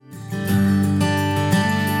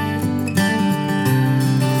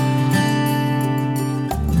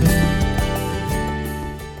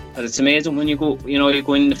it's amazing when you go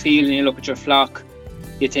in the field and you look at your flock.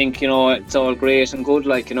 You think, it's all great and good,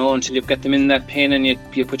 until you get them in that pen and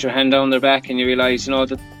you put your hand down their back and you realise,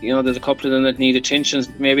 that, there's a couple of them that need attention,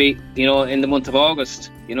 maybe, in the month of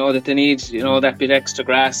August, that they need, that bit extra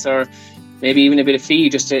grass or maybe even a bit of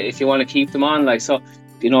feed just if you want to keep them on. So,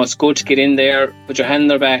 it's good to get in there, put your hand on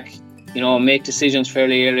their back, make decisions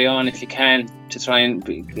fairly early on if you can to try and,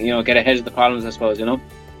 get ahead of the problems, I suppose,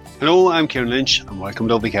 Hello, I'm Kieran Lynch and welcome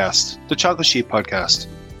to Obicast, the Chocolate Sheep podcast.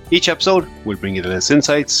 Each episode will bring you the latest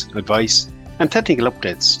insights, advice and technical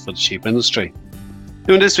updates for the sheep industry.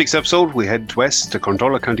 Now in this week's episode we head west to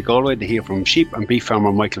Carndulagh, County Galway to hear from sheep and beef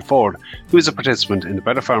farmer Michael Forde, who is a participant in the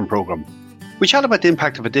Better Farm programme. We chat about the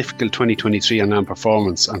impact of a difficult 2023 on lamb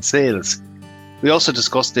performance and sales. We also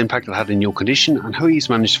discussed the impact it had in yoke condition and how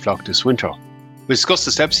he's managed the flock this winter. We discussed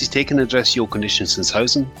the steps he's taken to address yoke condition since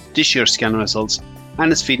housing, this year's scan results and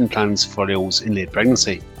his feeding plans for ewes in late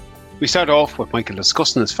pregnancy. We start off with Michael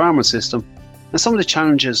discussing his farming system and some of the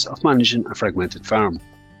challenges of managing a fragmented farm.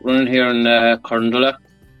 Running here in Carndulagh,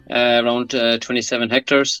 around 27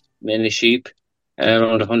 hectares, mainly sheep,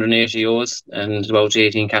 around 180 ewes and about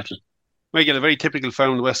 18 cattle. Michael, a very typical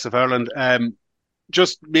farm in the west of Ireland.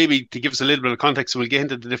 Just maybe to give us a little bit of context, so we'll get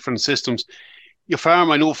into the different systems. Your farm,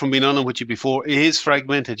 I know from being on it with you before, it is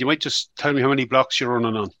fragmented. You might just tell me how many blocks you're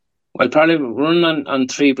running on. Well, probably running on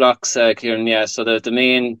 3 blocks, Kieran. Yeah. So the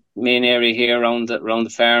main area here around the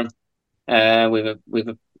farm,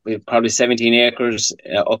 we've probably 17 acres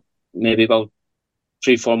up, maybe about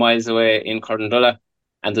 3-4 miles away in Carndulagh,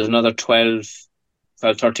 and there's another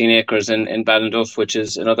 13 acres in Ballinduff, which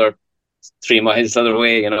is another 3 miles the other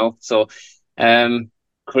way. So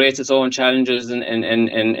creates its own challenges in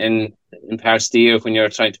parts of the year when you're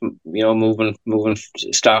trying to moving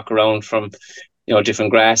stock around from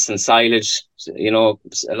different grass and silage. A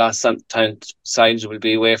lot of sometimes silage will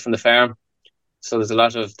be away from the farm, so there's a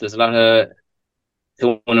lot of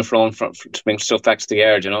to and fro to bring stuff back to the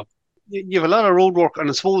yard. You have a lot of road work, and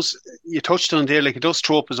I suppose you touched on there, it does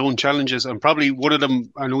throw up its own challenges, and probably one of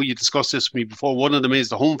them, I know you discussed this with me before, one of them is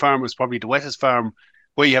the home farm is probably the wettest farm,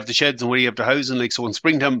 where you have the sheds and where you have the housing. So in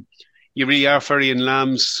springtime you really are ferrying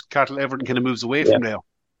lambs, cattle, everything kind of moves away from there.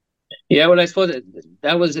 Yeah, well, I suppose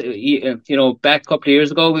that was, back a couple of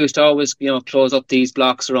years ago, we used to always, close up these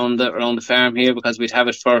blocks around the farm here, because we'd have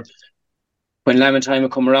it for when lambing time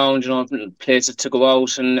would come around, places to go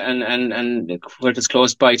out and where it's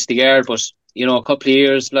close by to the yard. But, a couple of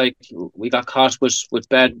years, we got caught with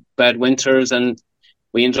bad winters, and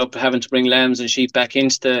we ended up having to bring lambs and sheep back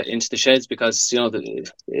into the sheds because,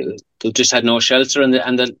 they just had no shelter and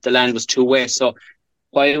the land was too wet. So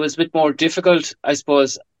while it was a bit more difficult, I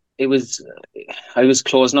suppose, I was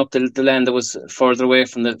closing up the land that was further away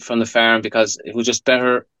from the farm, because it was just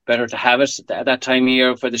better to have it at that time of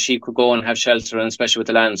year where the sheep could go and have shelter, and especially with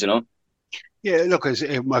the lambs, Yeah, look, I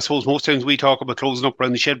suppose most times we talk about closing up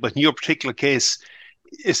around the shed, but in your particular case,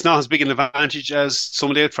 it's not as big an advantage as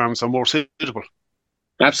some of the out farms are more suitable.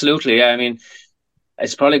 Absolutely, yeah. I mean,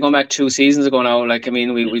 it's probably going back 2 seasons ago now.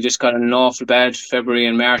 We just got an awful bad February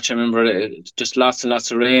and March. I remember just lots and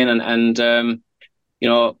lots of rain, and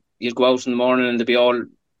you'd go out in the morning and they'd be all,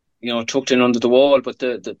 tucked in under the wall. But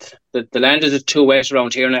the land is too wet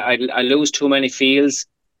around here, and I lose too many fields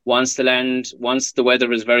once the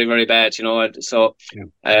weather is very, very bad. So,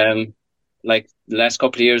 like the last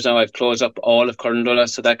couple of years now, I've closed up all of Carndulagh,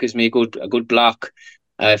 so that gives me a good block.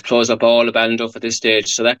 I've closed up all of Ballinduff at this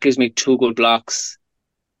stage, so that gives me 2 good blocks.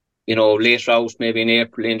 Later out, maybe in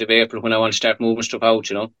April, end of April, when I want to start moving stuff out.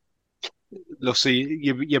 Look, so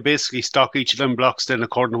you basically stock each of them blocks then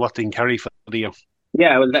according to what they can carry for the year.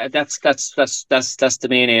 Yeah, well, that's the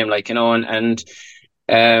main aim,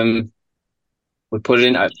 and we put it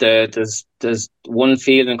in. There's one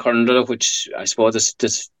field in Carndulagh which I suppose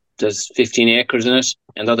there's 15 acres in it,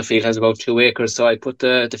 and the other field has about 2 acres. So I put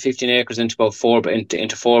the 15 acres into about 4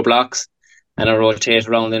 blocks, and I rotate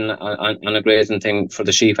around on a grazing thing for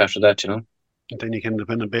the sheep after that. And then you can,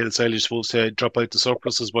 depending on bale sale, you're supposed to drop out the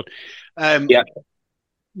surpluses. But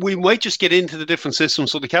we might just get into the different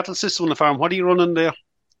systems. So the cattle system on the farm, what are you running there?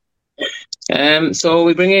 So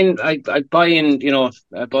we bring in, I bought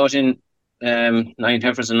in 9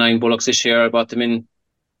 heifers and 9 bullocks this year. I bought them in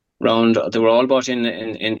they were all bought in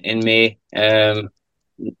May,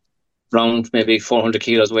 around maybe 400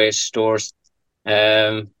 kilos weight stores.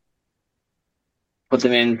 Put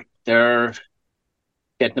them in, they're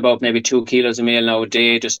getting about maybe 2 kilos a meal now a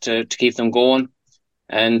day just to keep them going.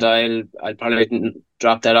 And I'll probably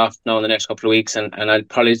drop that off now in the next couple of weeks, and I'll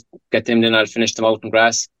probably get them, then I'll finish them out in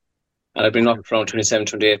grass, and I'll bring them up around 27,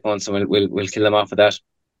 28 months, and we'll kill them off of that.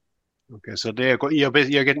 Okay, so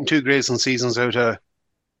you're getting 2 grazing seasons out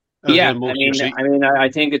Yeah, of most of your sheep. I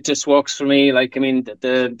think it just works for me. Like, I mean,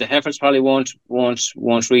 the heifers probably won't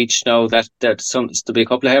reach now. There'll be a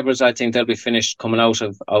couple of heifers. I think they'll be finished coming out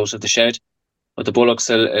of the shed. But the bullocks,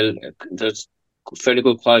 there's fairly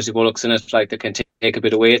good quality bullocks in it. Like, they can take a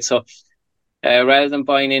bit of weight. So rather than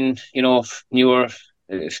buying in, newer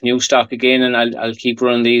new stock again, and I'll keep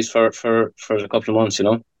running these for a couple of months.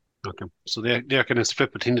 Okay, so they're kind of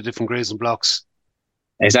split between the different grazing blocks.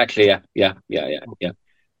 Exactly. Yeah.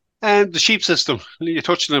 And the sheep system, you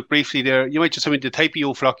touched on it briefly there. You might just tell me the type of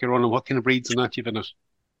ewe flock you're running, what kind of breeds and that you've in it.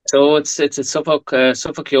 So it's a Suffolk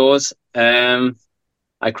ewes.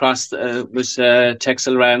 I crossed with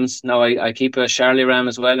Texel rams. Now I keep a Charlie ram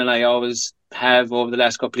as well, and I always have over the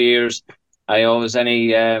last couple of years. I always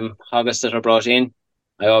any hoggers that are brought in,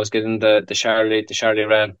 I always give them the Charlie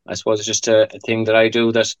ram. I suppose it's just a thing that I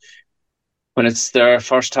do that when it's their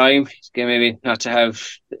first time, maybe not to have.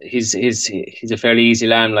 He's a fairly easy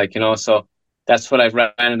lamb, so that's what I've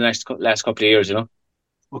ran in the last couple of years.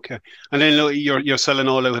 Okay, and then look, you're selling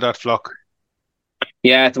all out of that flock.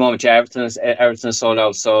 Yeah, at the moment, yeah, everything is sold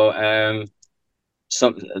out. So,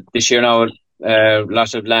 some this year now, a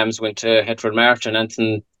lot of lambs went to Hetford Mart, and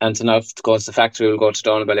anything else goes to the factory will go to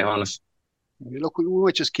Down Ballyhonus. Look, we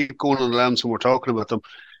might just keep going on the lambs when we're talking about them.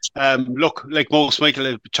 Look, like most, Michael,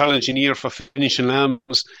 a challenging year for finishing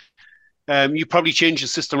lambs. You probably changed the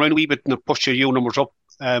system around a wee bit and pushed your ewe numbers up.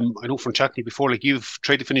 I know from chatting before, like you've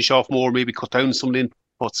tried to finish off more, maybe cut down some of the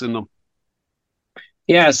inputs in them.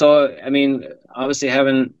 Yeah, so I mean, obviously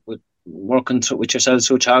working with yourselves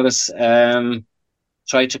through Teagasc,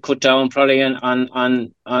 try to cut down probably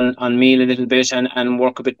on meal a little bit and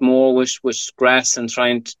work a bit more with grass and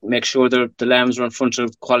trying to make sure the lambs are in front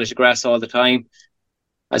of quality grass all the time.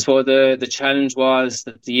 I suppose the challenge was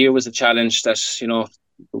that the year was a challenge that,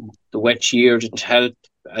 the wet year didn't help,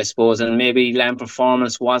 I suppose, and maybe lamb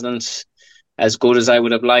performance wasn't as good as I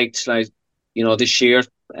would have liked, this year.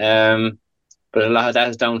 But a lot of that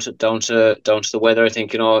is down to the weather, I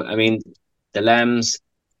think. I mean, the lambs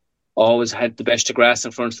always had the best of grass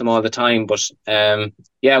in front of them all the time. But it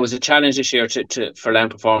was a challenge this year for lamb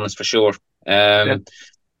performance for sure. Yeah.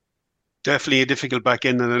 Definitely a difficult back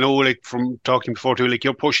end, and I know, like from talking before too, like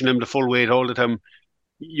you're pushing them the full weight all the time.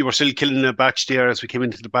 You were still killing a batch there as we came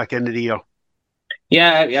into the back end of the year.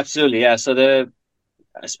 Yeah, absolutely. Yeah, so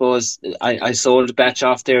I suppose I sold a batch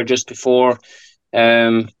off there just before.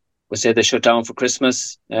 We said they shut down for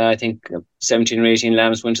Christmas. I think 17 or 18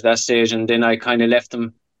 lambs went to that stage, and then I kind of left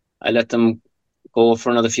them. I let them go for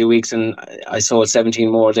another few weeks, and I sold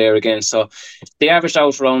 17 more there again. So they averaged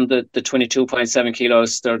out around the 22.7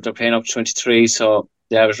 kilos. They're paying up to 23, so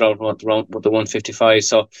they averaged out around the 155.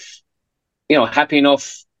 So, happy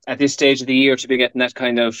enough at this stage of the year to be getting that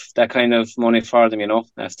kind of money for them.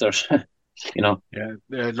 After. Yeah,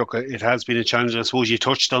 look, it has been a challenge. I suppose you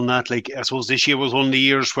touched on that. Like, I suppose this year was one of the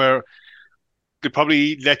years where they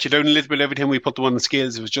probably let you down a little bit every time we put them on the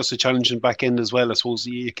scales. It was just a challenging back end as well. I suppose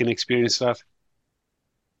you can experience that.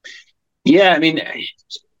 Yeah, I mean,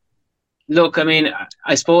 look,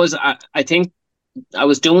 I suppose I think I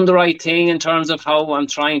was doing the right thing in terms of how I'm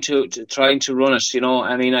trying to run it.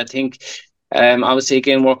 I think obviously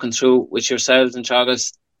again working through with yourselves and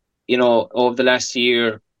Teagasc, over the last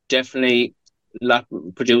year, definitely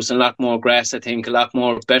producing a lot more grass. I think a lot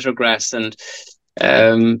more better grass, and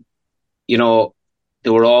they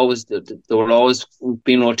were always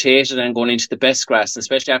being rotated and going into the best grass,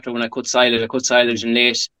 especially after when I cut silage. I cut silage in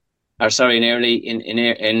early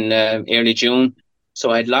June. So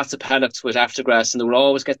I had lots of paddocks with aftergrass, and they were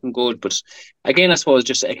always getting good. But again, I suppose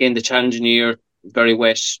just again the challenging year, very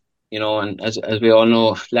wet, and as we all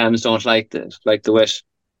know, lambs don't like the wet.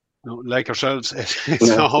 No, like ourselves, it's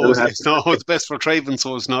not always best for thriving,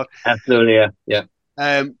 so it's not. Absolutely, yeah.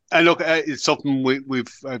 And look, it's something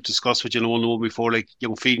I've discussed with you one before, like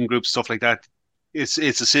feeding groups, stuff like that. It's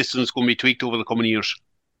a system that's going to be tweaked over the coming years.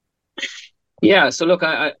 Yeah. So look,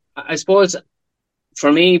 I suppose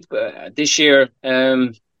for me this year,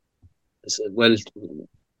 looking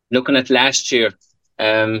at last year,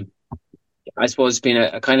 I suppose it's been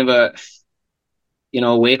a kind of a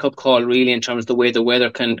wake up call really in terms of the way the weather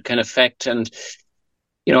can affect. And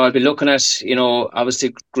I'll be looking at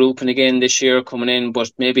obviously grouping again this year coming in,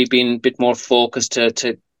 but maybe being a bit more focused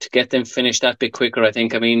to get them finished that bit quicker. I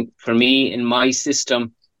think for me in my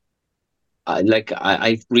system, I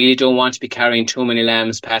really don't want to be carrying too many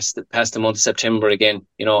lambs past the month of September again.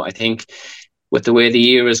 I think with the way the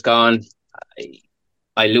year has gone,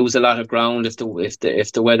 I lose a lot of ground if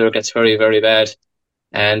the weather gets very, very bad.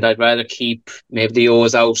 And I'd rather keep maybe the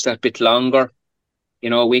ewes out that bit longer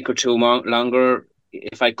a week or two longer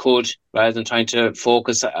if I could, rather than trying to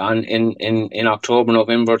focus on in October,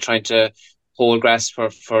 November, trying to hold grass for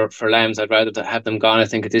lambs. I'd rather have them gone, I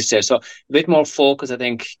think, at this stage. So a bit more focus, I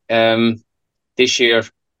think, this year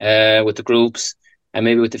with the groups and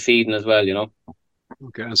maybe with the feeding as well.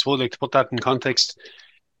 Okay, I suppose like to put that in context,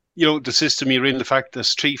 the system you're in, the fact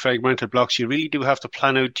there's 3 fragmented blocks, you really do have to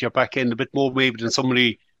plan out your back end a bit more maybe than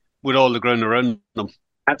somebody with all the ground around them.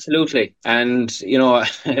 Absolutely, and I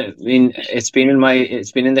mean, it's been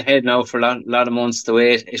in the head now for a lot of months the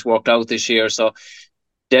way it worked out this year. So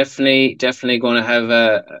definitely going to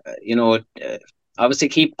have obviously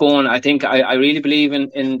keep going. I think I really believe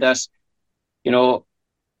in that.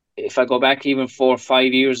 If I go back even 4 or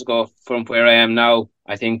 5 years ago from where I am now,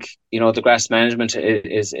 I think the grass management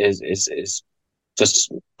is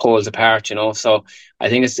just poles apart. So I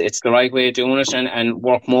think it's the right way of doing it, and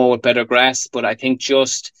work more with better grass. But I think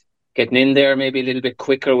just getting in there maybe a little bit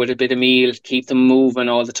quicker with a bit of meal, keep them moving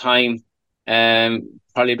all the time.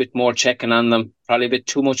 Probably a bit more checking on them. Probably a bit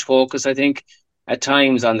too much focus, I think, at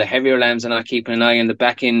times on the heavier lambs, and not keeping an eye on the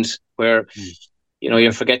back end where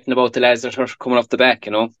you're forgetting about the lads that are coming off the back.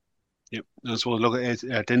 Yep. And so look, at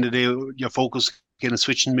the end of the day, your focus kind of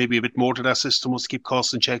switching maybe a bit more to that system was to keep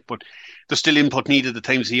costs in check, but there's still input needed at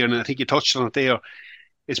times here, and I think you touched on it there.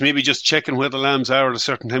 It's maybe just checking where the lambs are at a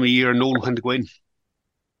certain time of year and knowing when to go in.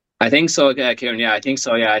 I think so, Kieran. Yeah, I think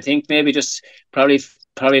so. Yeah, I think maybe just probably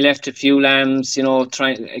left a few lambs,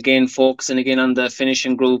 trying again, focusing again on the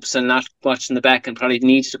finishing groups and not watching the back, and probably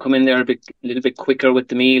needs to come in there a little bit quicker with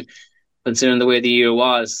the meal, considering the way the year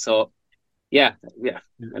was. So, yeah.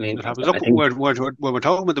 I mean, look, we're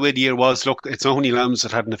talking about the way the year was. Look, it's not only lambs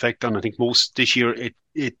that had an effect on. I think most this year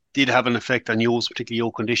it did have an effect on ewes, particularly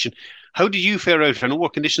ewe condition. How did you fare out? I know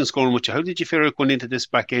what conditions going with you. How did you fare out going into this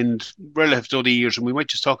back end relative to other years? And we might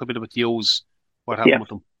just talk a bit about the ewes. What happened with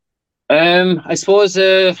them? I suppose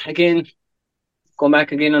again, going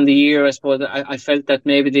back again on the year, I suppose I felt that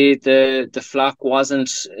maybe the flock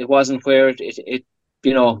wasn't where it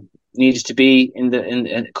needed to be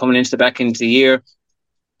in coming into the back end of the year.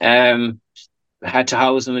 Had to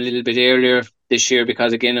house them a little bit earlier this year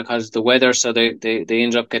because of the weather, so they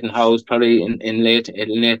ended up getting housed probably in late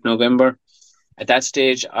November. At that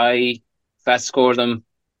stage, I fast scored them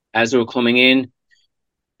as they were coming in,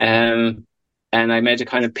 and I made a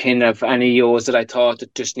kind of pin of any ewes that I thought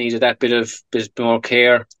that just needed that bit more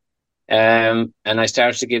care, and I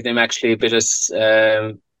started to give them actually a bit of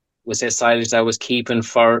silage I was keeping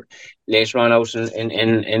for later on out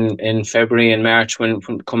in February and March when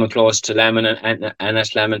coming close to lambing and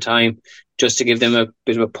at lambing time, just to give them a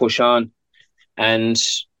bit of a push on. And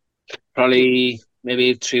probably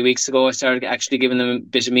maybe 3 weeks ago, I started actually giving them a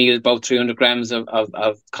bit of meal, about 300 grams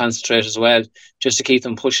of concentrate as well, just to keep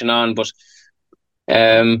them pushing on. But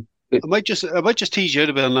I might just tease you out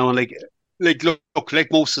a bit now, look,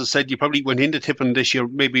 like most have said, you probably went into tipping this year,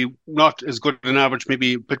 maybe not as good an average,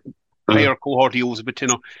 maybe a bit higher cohort ewes, a bit,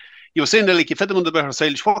 You were saying that you fed them on the better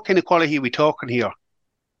silage. What kind of quality are we talking here?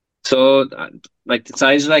 So, the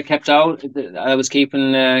size that I kept out, I was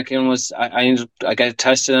keeping, Kieran, was I got it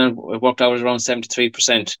tested and it worked out around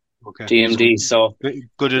 73% DMD. So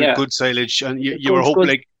good silage, and you were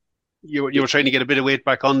hoping you were trying to get a bit of weight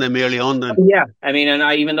back on them early on. Then I mean,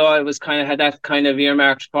 and even though I was had that kind of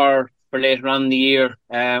earmarked for later on in the year,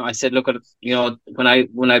 I said, look at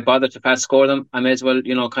when I bothered to fast score them, I may as well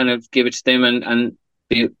kind of give it to them and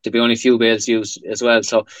to be only a few bales used as well.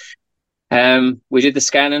 So we did the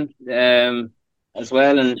scanning as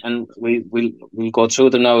well, and we'll go through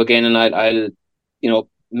them now again, and I'll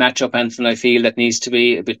match up anything I feel that needs to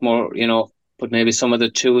be a bit more, put maybe some of the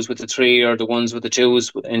 2s with the 3 or the 1s with the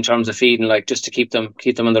 2s in terms of feeding, just to keep them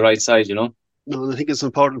on the right side. No, I think it's an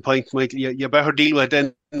important point, Michael. You better deal with it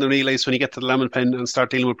then and realise when you get to the lambing pen and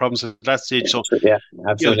start dealing with problems at that stage. So yeah,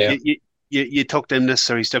 absolutely. You took them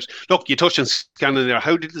necessary steps. Look, you touched on scanning there.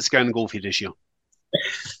 How did the scan go for you this year?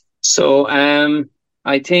 So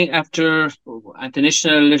I think at the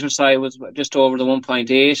initial litter size was just over the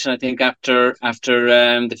 1.8, and I think after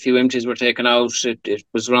the few empties were taken out, it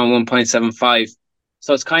was around 1.75.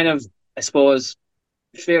 So it's kind of, I suppose,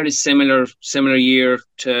 fairly similar year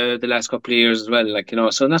to the last couple of years as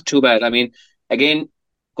well. So not too bad. I mean, again,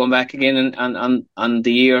 going back again on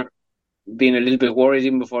the year, being a little bit worried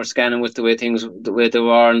even before scanning with the way they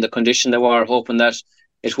were and the condition they were, hoping that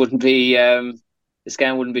it wouldn't be the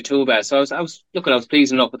scan wouldn't be too bad. So I was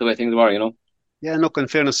pleased enough with the way things were. Yeah, look, in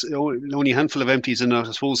fairness, only a handful of empties in it,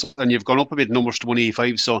 I suppose, and you've gone up a bit in numbers to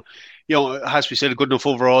 185. So, it has to be said, a good enough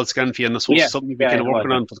overall scan for you, and I suppose something we can work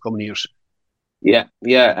on for the coming years. Yeah.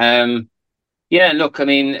 Look, I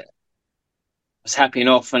mean, was happy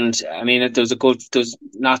enough. And I mean, there's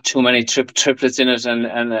not too many triplets in it,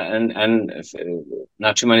 and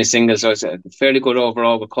not too many singles. So it's fairly good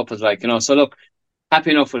overall with couples, like, So look,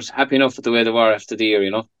 happy enough with the way they were after the year,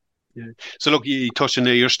 Yeah. So look, you touched on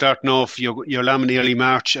there. You're starting off. You're lambing early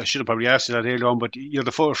March. I should have probably asked you that earlier on, but you're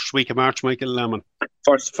the first week of March, Michael, lambing.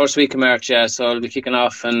 First week of March, yeah. So I'll be kicking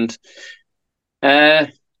off, and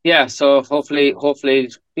yeah. So hopefully,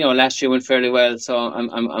 last year went fairly well. So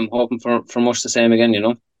I'm hoping for much the same again,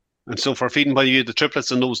 And so for feeding by you, the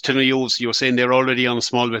triplets and those tinner ewes, you were saying they're already on a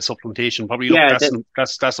small bit of supplementation. Probably look, Yeah,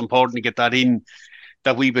 that's important to get that in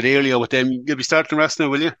that wee bit earlier with them. You'll be starting the rest now,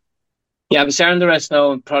 will you? yeah. I'll be starting the rest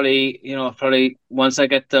now, and probably once I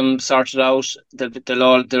get them sorted out,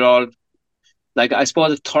 they're all like, I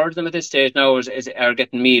suppose a third of them at this stage now are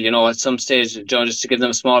getting meal. At some stage, just to give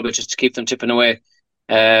them a small bit, just to keep them tipping away.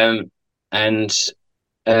 And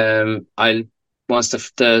I'll once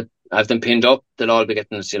I've them pinned up, they'll all be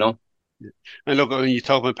getting this. And look, when you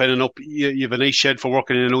talk about pinning up, you have a nice shed for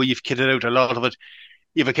working. I know you've kitted out a lot of it.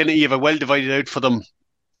 You've a well divided out for them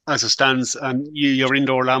as it stands, and you're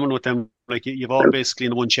indoor lambing with them. Like you've all basically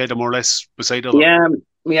in one shed, more or less, beside other.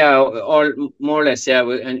 Yeah, or more or less, yeah.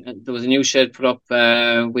 And there was a new shed put up.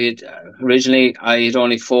 Originally I had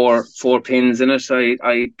only four pins in it. So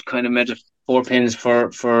I kind of made it 4 pins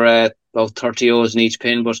for about 30 O's in each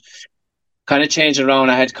pin, but kind of changed it around.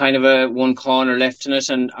 I had kind of a one corner left in it,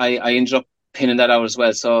 and I ended up pinning that out as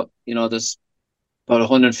well. So there's about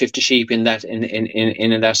 150 sheep in that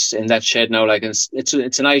shed now. Like, it's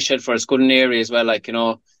a nice shed for us, good in area as well. Like,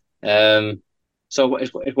 so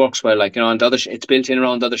it works well. Like, and it's built in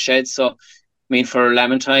around the other sheds. So I mean, for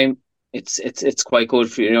lambing time, it's quite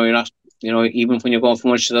good for you're not even when you're going from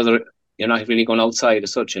one shed to the other, you're not really going outside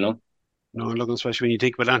as such. No, look, especially when you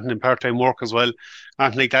think about anything in part-time work as well.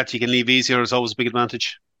 Anything like that you can leave easier is always a big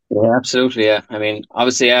advantage. Yeah, absolutely. Yeah, I mean,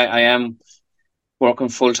 obviously, I am working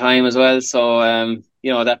full time as well, so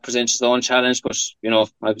that presents its own challenge. But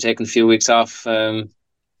I've taken a few weeks off, in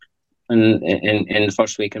the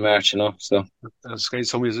first week in March. So that's great.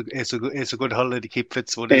 It's a good holiday to keep fit.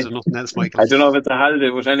 So it is nothing else, Michael. I don't know if it's a holiday,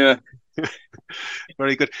 but anyway.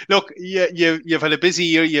 Very good. Look, you've had a busy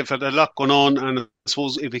year. You've had a lot going on, and I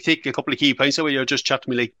suppose if you take a couple of key points away, you're just chatting to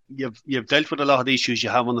me, like you've dealt with a lot of the issues you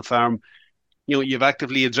have on the farm. You've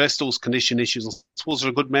actively addressed those condition issues. I suppose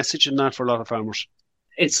there's a good message in that for a lot of farmers.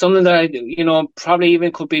 It's something that I, probably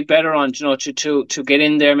even could be better on. To get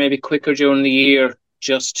in there maybe quicker during the year,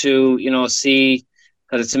 just to see,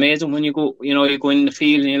 because it's amazing when you go in the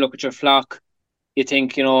field and you look at your flock, you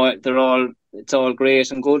think it's all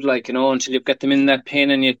great and good, like, until you get them in that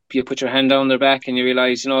pen and you put your hand down their back and you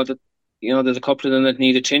realise, that, there's a couple of them that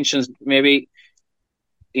need attention, maybe,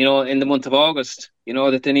 in the month of August,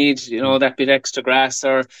 that they need, that bit extra grass,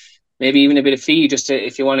 or maybe even a bit of feed, just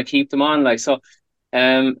if you want to keep them on, like, so,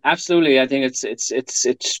 absolutely. I think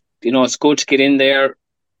it's good to get in there,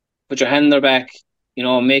 put your hand on their back,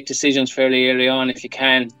 make decisions fairly early on if you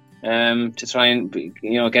can, to try and,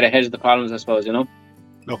 get ahead of the problems, I suppose,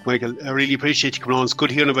 Look, Michael, I really appreciate you coming on. It's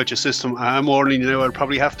good hearing about your system. I'm warning you now, I'll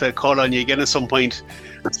probably have to call on you again at some point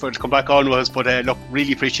to come back on with us. But look,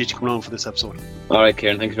 really appreciate you coming on for this episode. All right,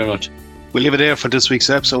 Kieran, thank you very much. We'll leave it there for this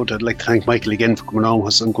week's episode. I'd like to thank Michael again for coming on with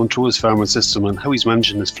us and going through his farming system and how he's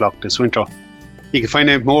managing his flock this winter. You can find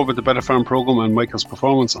out more about the Better Farm programme and Michael's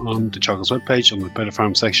performance on the Teagasc webpage on the Better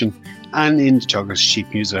Farm section and in the Teagasc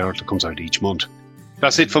Sheep newsletter that comes out each month.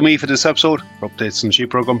 That's it for me for this episode. For updates on the sheep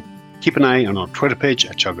programme, keep an eye on our Twitter page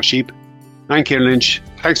at Teagasc Sheep. I'm Kieran Lynch.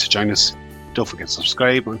 Thanks for joining us. Don't forget to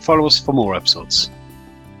subscribe and follow us for more episodes.